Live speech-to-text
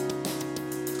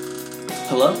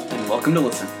Hello, and welcome to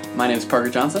Listen. My name is Parker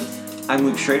Johnson. I'm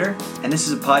Luke Schrader, and this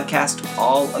is a podcast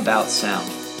all about sound.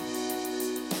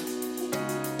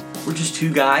 We're just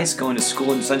two guys going to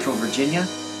school in Central Virginia,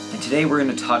 and today we're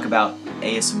going to talk about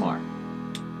ASMR.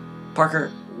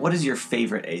 Parker, what is your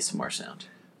favorite ASMR sound?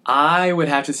 I would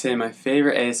have to say my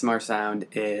favorite ASMR sound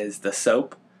is the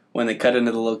soap, when they cut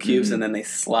into the little cubes and then they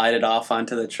slide it off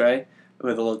onto the tray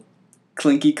with a little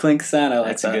clinky clink sound. I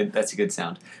like that. That's a good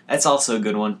sound. That's also a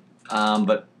good one.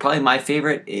 But probably my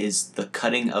favorite is the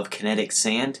cutting of kinetic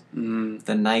sand.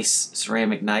 The nice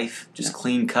ceramic knife, just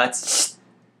clean cuts.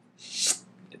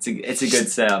 It's a good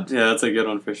sound. Yeah, that's a good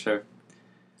one for sure.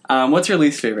 What's your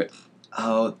least favorite?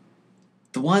 Oh,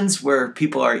 the ones where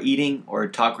people are eating or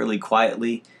talk really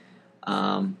quietly.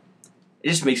 It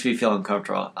just makes me feel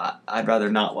uncomfortable. I'd rather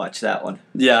not watch that one.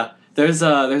 Yeah, there's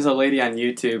a lady on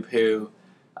YouTube who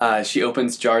she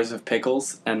opens jars of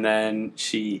pickles and then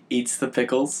she eats the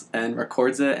pickles and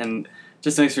records it, and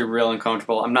just makes me real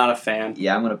uncomfortable. I'm not a fan.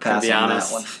 Yeah, I'm gonna pass on that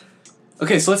one.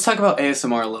 Okay, so let's talk about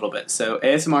ASMR a little bit. So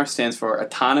ASMR stands for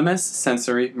Autonomous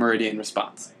Sensory Meridian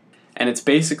Response. And it's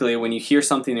basically when you hear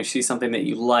something or see something that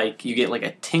you like, you get like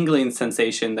a tingling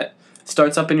sensation that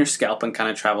starts up in your scalp and kind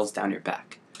of travels down your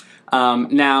back.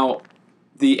 Now,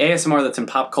 the ASMR that's in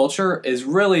pop culture is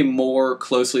really more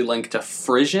closely linked to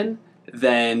frisson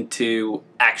than to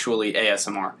actually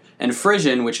ASMR. And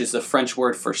frisson, which is the French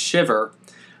word for shiver,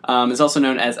 is also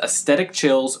known as aesthetic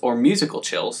chills or musical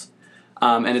chills.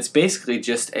 And it's basically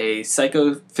just a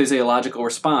psychophysiological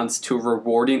response to a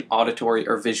rewarding auditory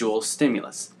or visual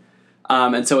stimulus.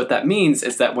 And so what that means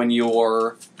is that when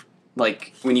you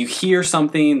hear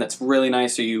something that's really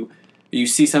nice, or you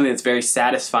see something that's very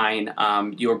satisfying,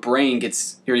 your brain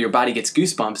your body gets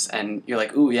goosebumps, and you're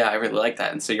like, ooh, yeah, I really like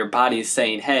that. And so your body is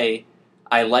saying, hey,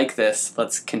 I like this,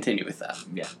 let's continue with that.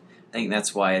 Yeah, I think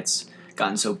that's why it's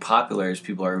gotten so popular, as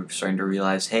people are starting to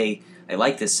realize, hey, I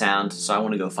like this sound, so I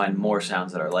want to go find more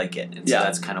sounds that are like it. And so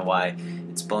that's kind of why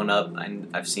it's blown up. And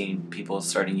I've seen people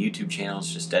starting YouTube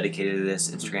channels just dedicated to this,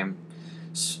 Instagram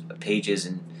pages,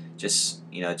 and just,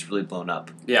 it's really blown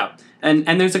up. Yeah, and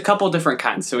there's a couple different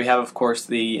kinds. So we have, of course,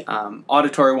 the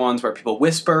auditory ones where people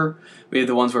whisper. We have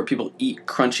the ones where people eat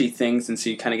crunchy things, and so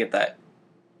you kind of get that,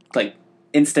 like,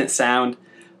 instant sound.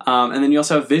 And then you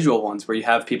also have visual ones where you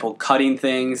have people cutting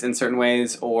things in certain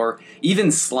ways, or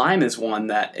even slime is one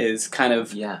that is kind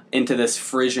of into this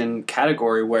frisson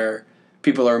category where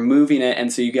people are moving it,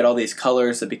 and so you get all these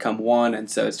colors that become one,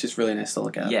 and so it's just really nice to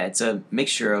look at. Yeah, it's a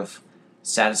mixture of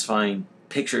satisfying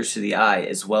pictures to the eye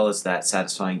as well as that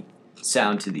satisfying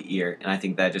sound to the ear, and I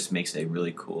think that just makes it a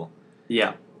really cool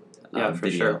for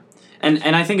video. Sure.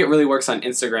 And I think it really works on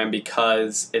Instagram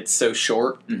because it's so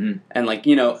short. And, a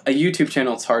YouTube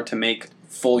channel, it's hard to make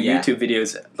full YouTube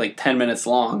videos, 10 minutes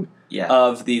long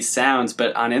of these sounds.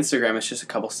 But on Instagram, it's just a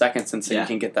couple seconds, and so you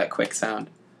can get that quick sound.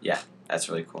 Yeah, that's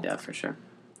really cool. Yeah, for sure.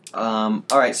 All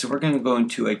right, so we're going to go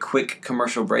into a quick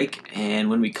commercial break. And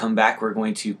when we come back, we're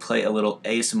going to play a little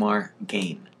ASMR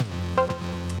game.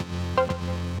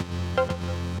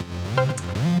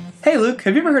 Hey, Luke,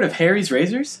 have you ever heard of Harry's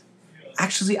Razors?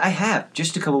 Actually, I have.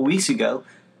 Just a couple weeks ago,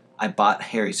 I bought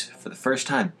Harry's for the first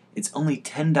time. It's only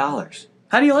 $10.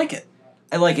 How do you like it?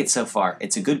 I like it so far.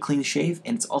 It's a good clean shave,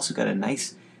 and it's also got a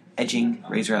nice edging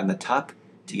razor on the top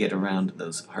to get around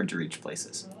those hard-to-reach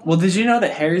places. Well, did you know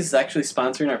that Harry's is actually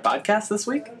sponsoring our podcast this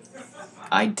week?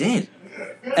 I did.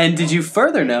 And did you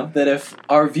further know that if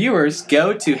our viewers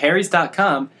go to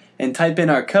harrys.com and type in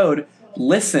our code,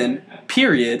 LISTEN,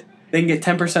 they can get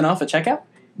 10% off at checkout?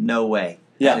 No way.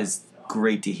 Yeah. That is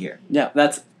great to hear. Yeah,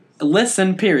 that's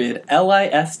LISTEN, LISTEN,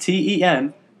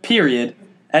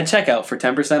 at checkout for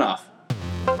 10% off.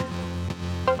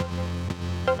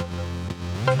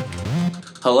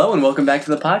 Hello and welcome back to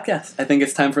the podcast. I think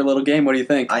it's time for a little game. What do you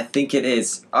think? I think it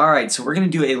is. All right, so we're going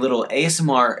to do a little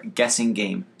ASMR guessing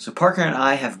game. So Parker and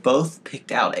I have both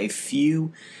picked out a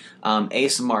few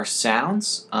ASMR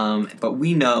sounds, but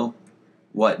we know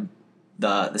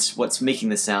what's making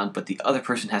the sound, but the other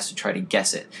person has to try to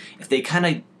guess it. If they kind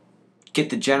of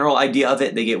get the general idea of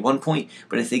it, they get 1 point,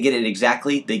 but if they get it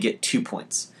exactly, they get 2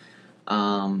 points.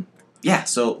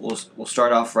 So we'll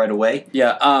start off right away.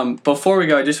 Yeah, before we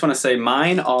go, I just want to say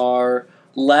mine are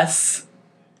less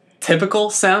typical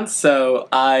sounds, so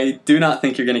I do not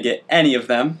think you're going to get any of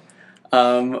them.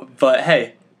 But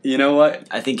hey, you know what?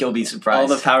 I think you'll be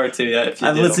surprised. All the power to you if you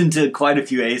I've listened to quite a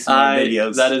few ASMR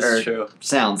videos. That is true.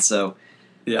 Sounds, so...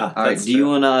 Yeah. All right, do you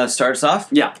want to start us off?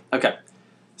 Yeah, okay.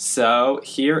 So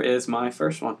here is my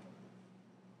first one.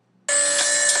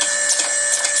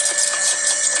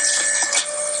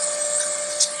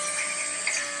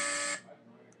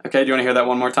 Okay, do you want to hear that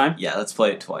one more time? Yeah, let's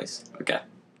play it twice. Okay.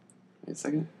 Wait a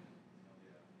second.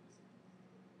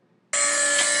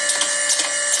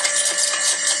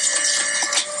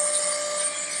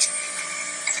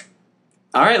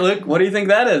 All right, Luke, what do you think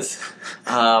that is?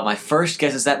 My first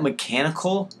guess is that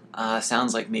mechanical.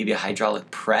 Sounds like maybe a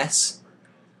hydraulic press.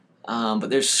 But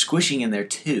there's squishing in there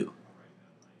too.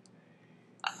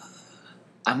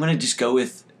 I'm going to just go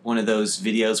with one of those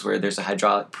videos where there's a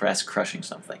hydraulic press crushing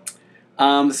something.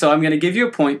 So I'm going to give you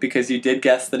a point because you did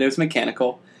guess that it was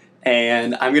mechanical,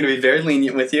 and I'm going to be very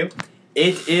lenient with you.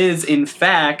 It is, in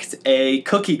fact, a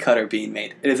cookie cutter being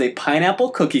made. It is a pineapple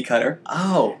cookie cutter.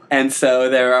 Oh. And so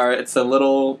it's a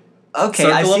little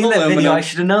Okay, I've seen that video. I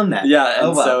should have known that. Yeah,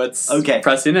 and so it's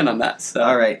pressing in on that. So.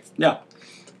 All right. Yeah.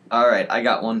 All right, I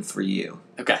got one for you.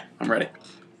 Okay, I'm ready.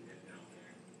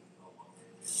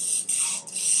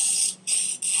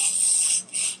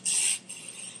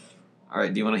 All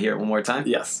right, do you want to hear it one more time?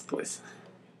 Yes, please.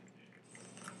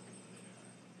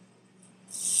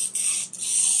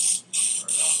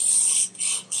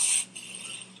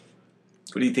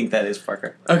 What do you think that is,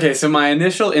 Parker? Okay, so my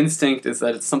initial instinct is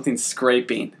that it's something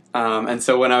scraping. And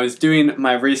so when I was doing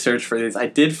my research for these, I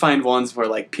did find ones where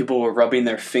like people were rubbing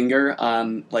their finger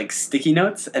on like sticky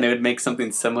notes, and it would make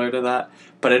something similar to that.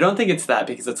 But I don't think it's that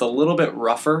because it's a little bit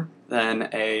rougher than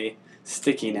a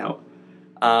sticky note.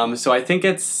 So I think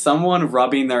it's someone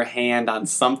rubbing their hand on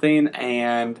something,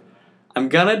 and I'm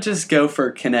gonna just go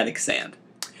for kinetic sand.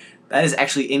 That is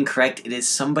actually incorrect. It is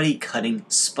somebody cutting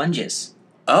sponges.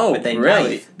 Oh, with a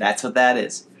really? Knife. That's what that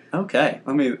is. Okay,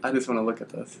 I just want to look at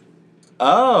this.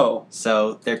 Oh.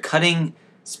 So they're cutting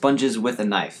sponges with a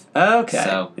knife. Okay.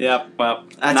 So, yep, well,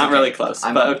 not really close,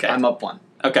 but okay. I'm up one.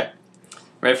 Okay.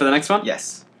 Ready for the next one?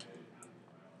 Yes.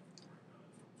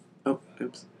 Oh,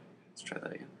 oops. Let's try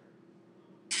that again.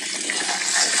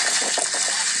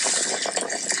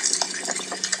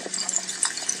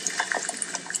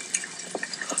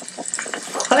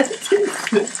 What is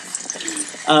this?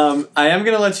 I am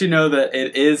going to let you know that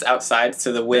it is outside,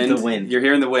 so the wind. The wind. You're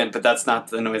hearing the wind, but that's not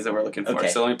the noise that we're looking for. Okay.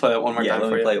 So let me play that one more time for you. Yeah,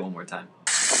 let me play it one more time.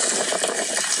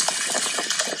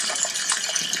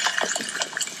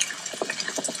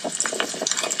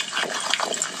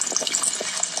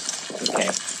 Okay.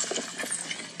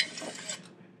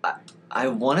 I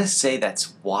want to say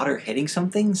that's water hitting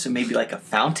something, so maybe like a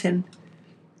fountain.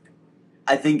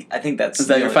 I think that's. Is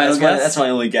that your final guess? That's my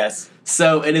only guess.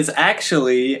 So it is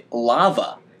actually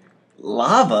lava.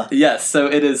 Lava? Yes, so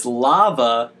it is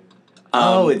lava.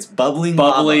 It's bubbling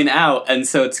lava. Out, and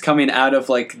so it's coming out of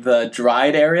like the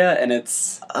dried area, and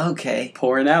it's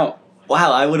pouring out.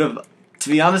 Wow, I would have. To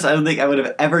be honest, I don't think I would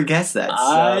have ever guessed that. So.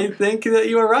 I think that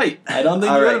you were right. I don't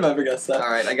think you would have ever guessed that.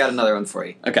 All right, I got another one for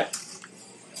you. Okay.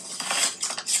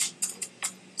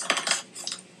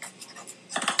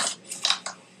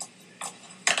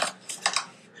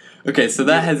 Okay, so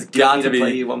that has got to be.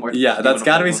 Play one more, yeah, that's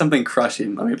got to be something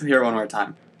crushing. Let me hear it one more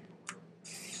time.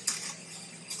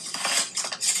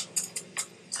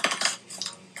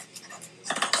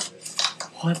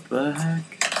 What the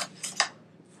heck?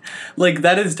 Like,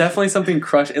 that is definitely something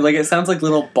crushed. Like, it sounds like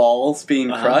little balls being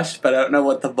crushed, but I don't know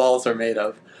what the balls are made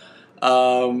of.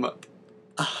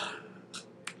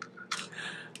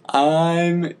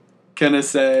 I'm gonna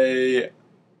say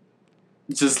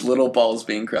just little balls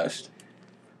being crushed.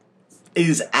 It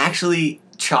is actually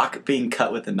chalk being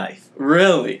cut with a knife.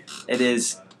 Really? It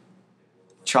is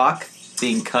chalk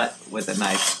being cut with a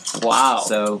knife. Wow.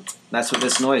 So that's what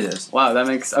this noise is. Wow, that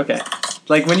makes... Okay.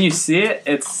 Like, when you see it,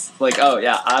 it's like, oh,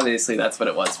 yeah, obviously that's what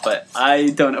it was. But I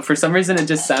don't know. For some reason, it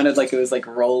just sounded like it was, like,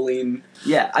 rolling.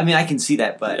 Yeah, I mean, I can see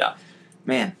that, but... Yeah.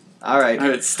 Man. All right.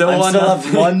 I'm still up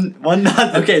one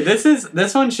nothing. Okay,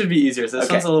 this one should be easier. So this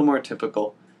one's a little more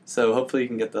typical. So hopefully you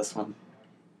can get this one.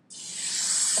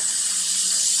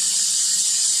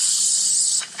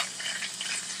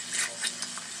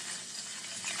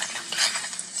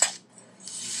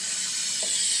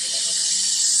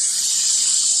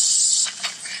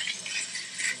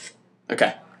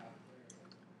 Okay.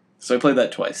 So I played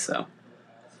that twice, so.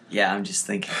 Yeah, I'm just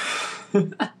thinking.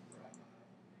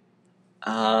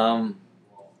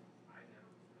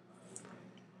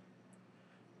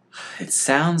 It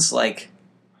sounds like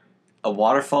a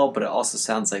waterfall, but it also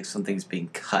sounds like something's being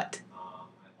cut.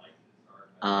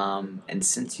 And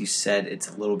since you said it's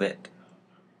a little bit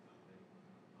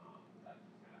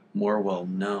more well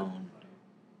known,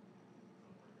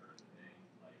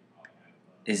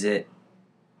 is it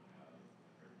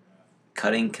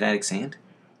cutting kinetic sand?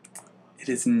 It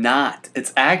is not.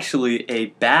 It's actually a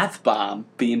bath bomb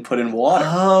being put in water.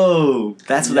 Oh,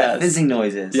 that's what that fizzing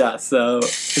noise is. Yeah, so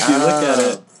if you look at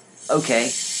it. Okay.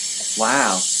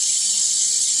 Wow.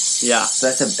 Yeah. So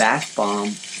that's a bath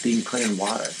bomb being put in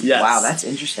water. Yes. Wow, that's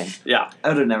interesting. Yeah. I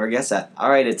would have never guessed that. All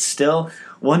right, it's still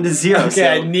 1-0. Okay, so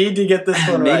I need to get this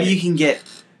one maybe right. you can get.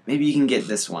 Maybe you can get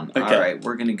this one. Okay. All right,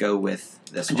 we're gonna go with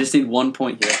this I one. just need 1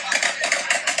 point here.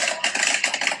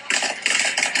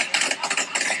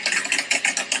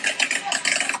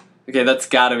 Okay, that's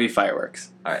gotta be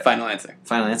fireworks. All right. Final answer.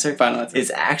 Final answer. Final answer.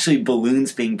 It's actually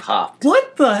balloons being popped.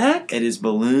 What the heck? It is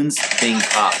balloons being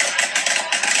popped.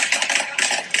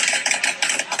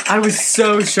 I was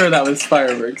so sure that was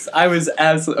fireworks. I was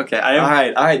absolutely okay. All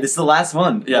right. This is the last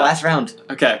one. Yeah. The last round.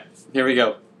 Okay, here we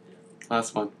go.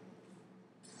 Last one.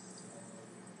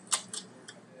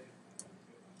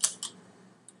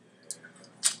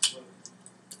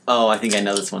 Oh, I think I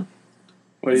know this one.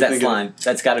 What do Is you that think? slime?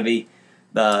 That's got to be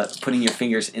the putting your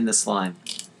fingers in the slime.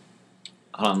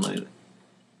 Hold on, let me.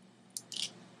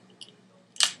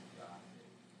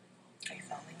 Are you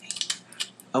filming me?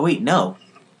 Oh wait, no.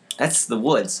 That's the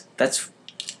woods. That's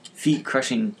feet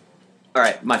crushing. All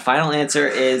right, my final answer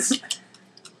is.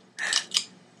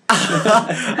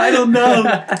 I don't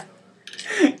know.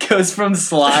 Goes from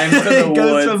slime to the It woods.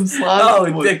 goes from slime Oh,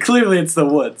 to woods. clearly it's the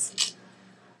woods.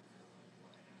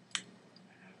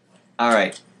 All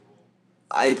right.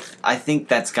 I think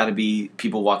that's got to be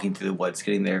people walking through the woods,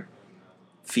 getting their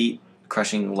feet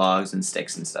crushing logs and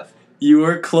sticks and stuff. You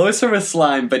were closer with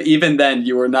slime, but even then,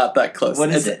 you were not that close. What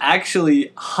is it's it?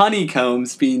 actually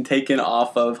honeycombs being taken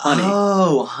off of honey.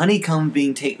 Oh, honeycomb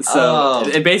being taken. So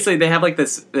it basically they have like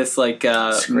this like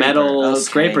Scraper. metal Okay.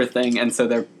 scraper thing, and so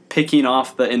they're picking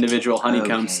off the individual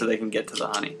honeycombs Okay. so they can get to the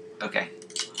honey. Okay.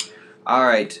 All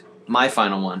right. My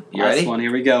final one. You Last ready? one.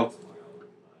 Here we go.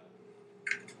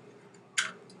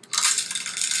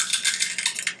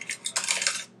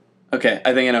 Okay,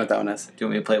 I think I know what that one is. Do you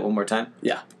want me to play it one more time?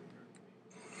 Yeah.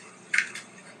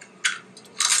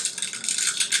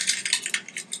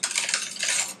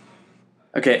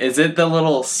 Okay, is it the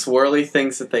little swirly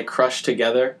things that they crush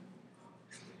together?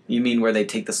 You mean where they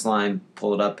take the slime,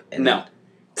 pull it up, and No.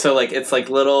 So like it's like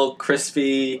little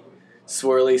crispy,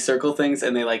 swirly circle things,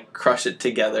 and they like crush it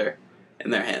together in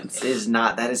their hands. It is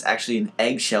not. That is actually an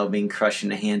eggshell being crushed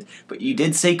in a hand. But you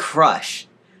did say crush.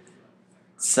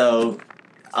 So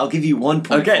I'll give you 1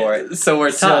 point for it. Okay, so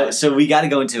we're So, tied. so we got to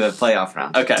go into a playoff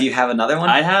round. Okay. Do you have another one?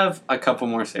 I have a couple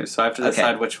more saves, so I have to Okay.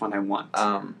 decide which one I want.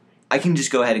 I can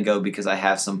just go ahead and go because I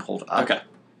have some pulled up. Okay.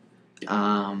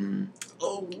 Um,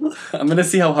 Oh, I'm gonna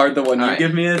see how hard the one you Alright.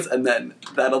 give me is, and then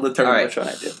that'll determine Alright. which one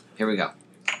I do. here we go.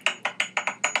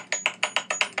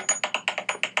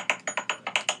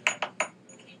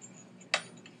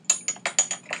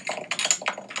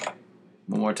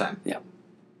 One more time. Yeah.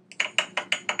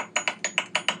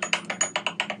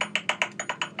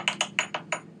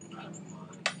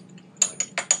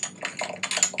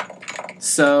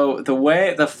 So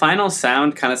the final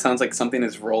sound kind of sounds like something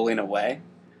is rolling away.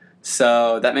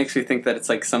 So that makes me think that it's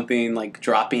like something like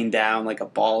dropping down, like a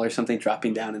ball or something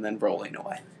dropping down and then rolling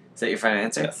away. Is that your final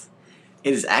answer? Yes.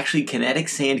 It is actually kinetic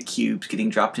sand cubes getting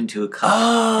dropped into a cup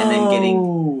and then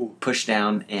getting pushed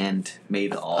down and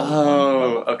made all.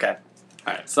 Oh, okay.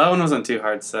 All right. So that one wasn't too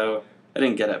hard, so I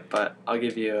didn't get it, but I'll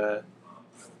give you a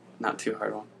not too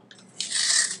hard one.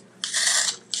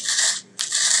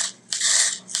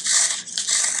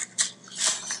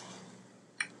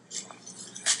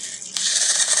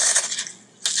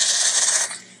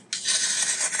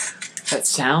 That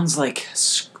sounds like.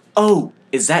 Oh,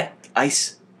 is that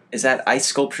ice? Is that ice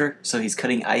sculpture? So he's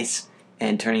cutting ice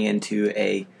and turning it into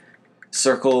a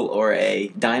circle or a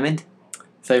diamond?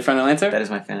 Is that your final answer? That is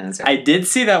my final answer. I did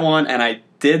see that one, and I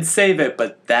did save it,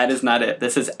 but that is not it.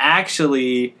 This is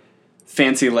actually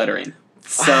fancy lettering.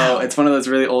 So Wow. it's one of those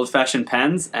really old-fashioned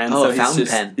pens, and Oh, so a he's fountain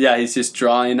just pen. yeah, he's just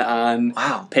drawing on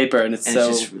Wow. paper, and it's And so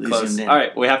it's just really close. zoomed in. All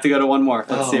right, we have to go to one more.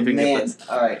 Let's see if we can get this.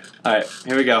 All right. All right,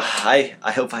 here we go. I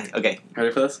hope I. Okay.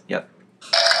 Ready for this? Yep.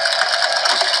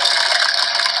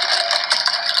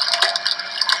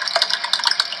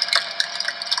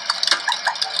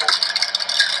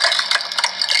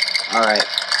 All right.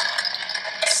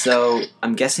 So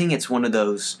I'm guessing it's one of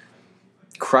those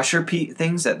crusher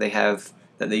things that they have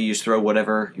that they just throw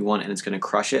whatever you want and it's going to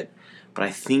crush it. But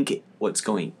I think what's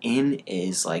going in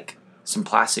is like some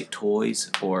plastic toys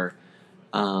or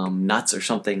nuts or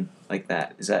something like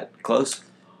that. Is that close?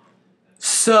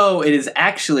 So it is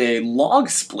actually a log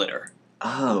splitter.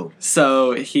 Oh.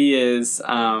 So he is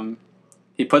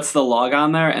he puts the log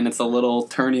on there, and it's a little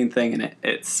turning thing, and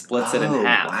it splits it in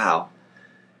half. Wow.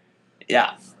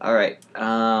 Yeah. All right.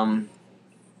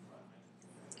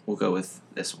 We'll go with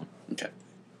this one. Okay.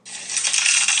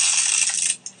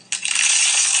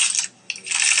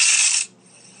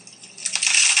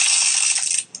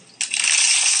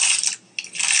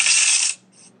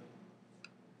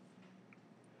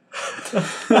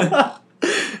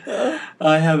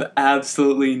 I have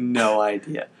absolutely no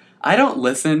idea. I don't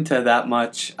listen to that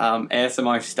much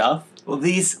ASMR stuff. Well,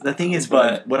 the thing is,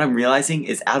 But- what I'm realizing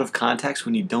is out of context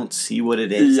when you don't see what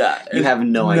it is. Yeah, You have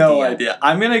no idea.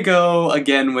 I'm gonna go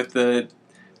again with the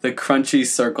crunchy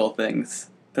circle things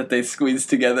that they squeeze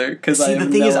together because See, the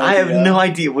thing is, I have no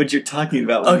idea what you're talking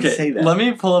about when you say that. Let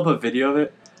me pull up a video of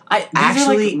it. These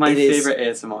Actually, are like my it is- favorite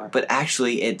ASMR. But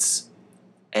actually, it's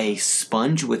a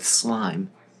sponge with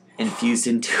slime infused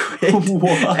into it.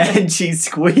 What? And she's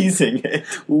squeezing it.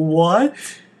 What?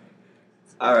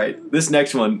 All right, this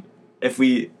next one,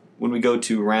 when we go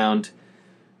to round,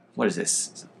 what is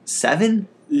this? 7?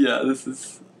 Yeah, this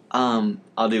is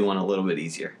I'll do one a little bit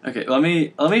easier. okay. Let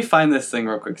me find this thing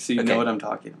real quick so you Okay. know what I'm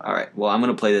talking about. All right. Well, I'm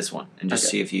gonna play this one and just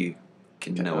Okay. see if you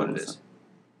can Okay, know what hold it on. is.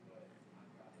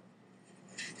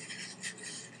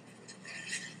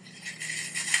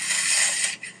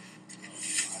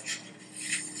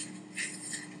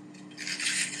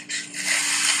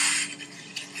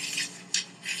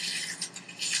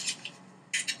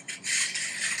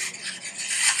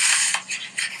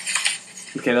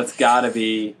 Okay, that's gotta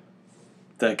be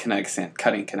the kinetic sand,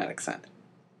 cutting kinetic sand.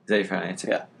 Is that your final answer?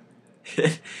 Yeah.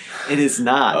 It is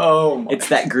not. Oh my. It's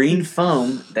that green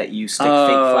foam that you stick fake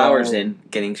Oh. flowers in,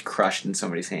 getting crushed in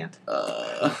somebody's hand.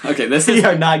 Okay, this We is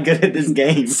are not good at this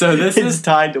game. So this it's is-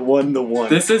 tied to 1-1.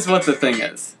 this is what the thing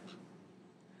is.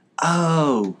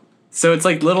 Oh, So it's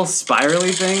like little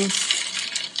spirally things.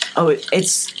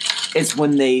 it's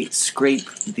when they scrape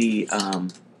the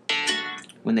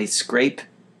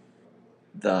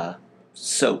the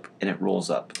soap and it rolls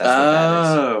up. That's what that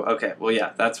is. Oh, okay. Well,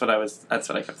 yeah, that's what I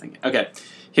kept thinking. Okay,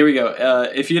 here we go.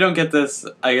 If you don't get this,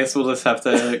 I guess we'll just have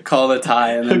to call it a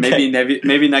tie, and then Okay.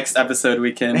 maybe next episode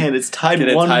we can. Man, it's tied Get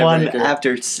a 1-1 tiebreaker.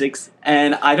 after 6.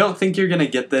 And I don't think you're gonna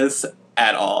get this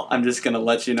at all. I'm just gonna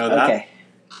let you know that. Okay.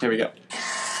 Here we go.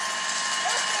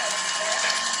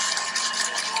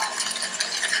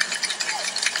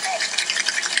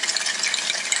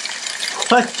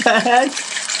 What the heck?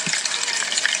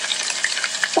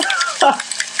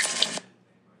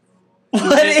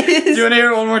 What Do is? you want to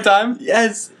hear it one more time?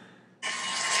 Yes.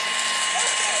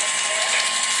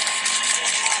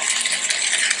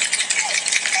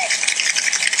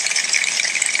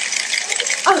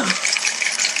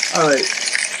 All right.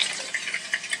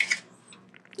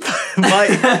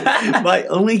 My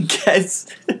only guess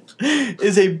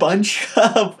is a bunch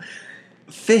of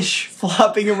fish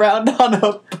flopping around on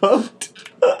a boat.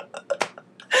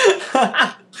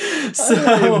 So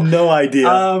I have no idea.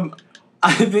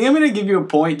 I think I'm gonna give you a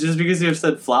point just because you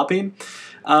said flopping,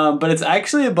 but it's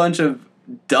actually a bunch of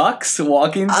ducks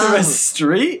walking through Oh. a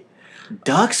street.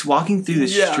 Ducks walking through the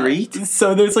street?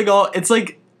 So there's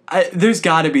like there's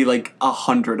got to be like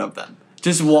 100 of them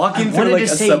just walking I through wanted like a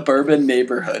to say- suburban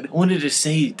neighborhood. I wanted to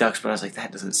say ducks, but I was like,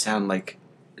 that doesn't sound like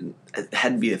it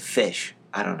had to be a fish.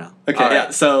 I don't know. Okay, All yeah.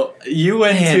 right. So you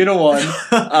win Man. 2-1.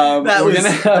 that we're was, gonna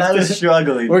have that to- was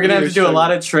struggling. We're gonna We have were to do a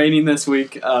lot of training this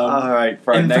week. All right,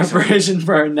 for our in next one. preparation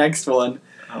for our next one.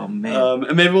 Oh man,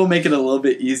 And maybe we'll make it a little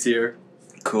bit easier.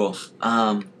 cool.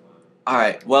 All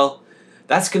right, well,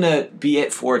 that's gonna be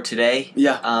it for today.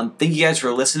 Yeah. Thank you guys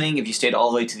for listening. If you stayed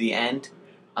all the way to the end,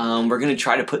 we're gonna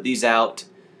try to put these out.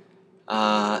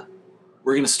 We're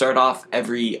gonna start off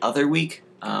every other week,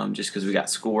 just because we got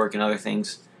schoolwork and other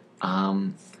things.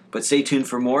 But stay tuned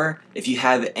for more. If you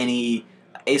have any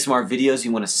ASMR videos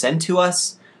you want to send to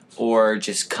us, or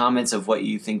just comments of what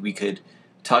you think we could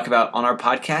talk about on our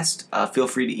podcast, feel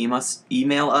free to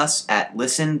email us at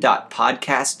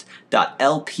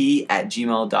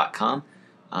listen.podcast.lp@gmail.com.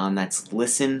 That's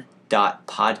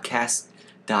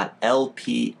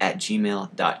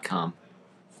listen.podcast.lp@gmail.com.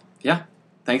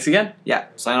 Thanks again. Yeah,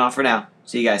 sign off for now.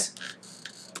 See you guys.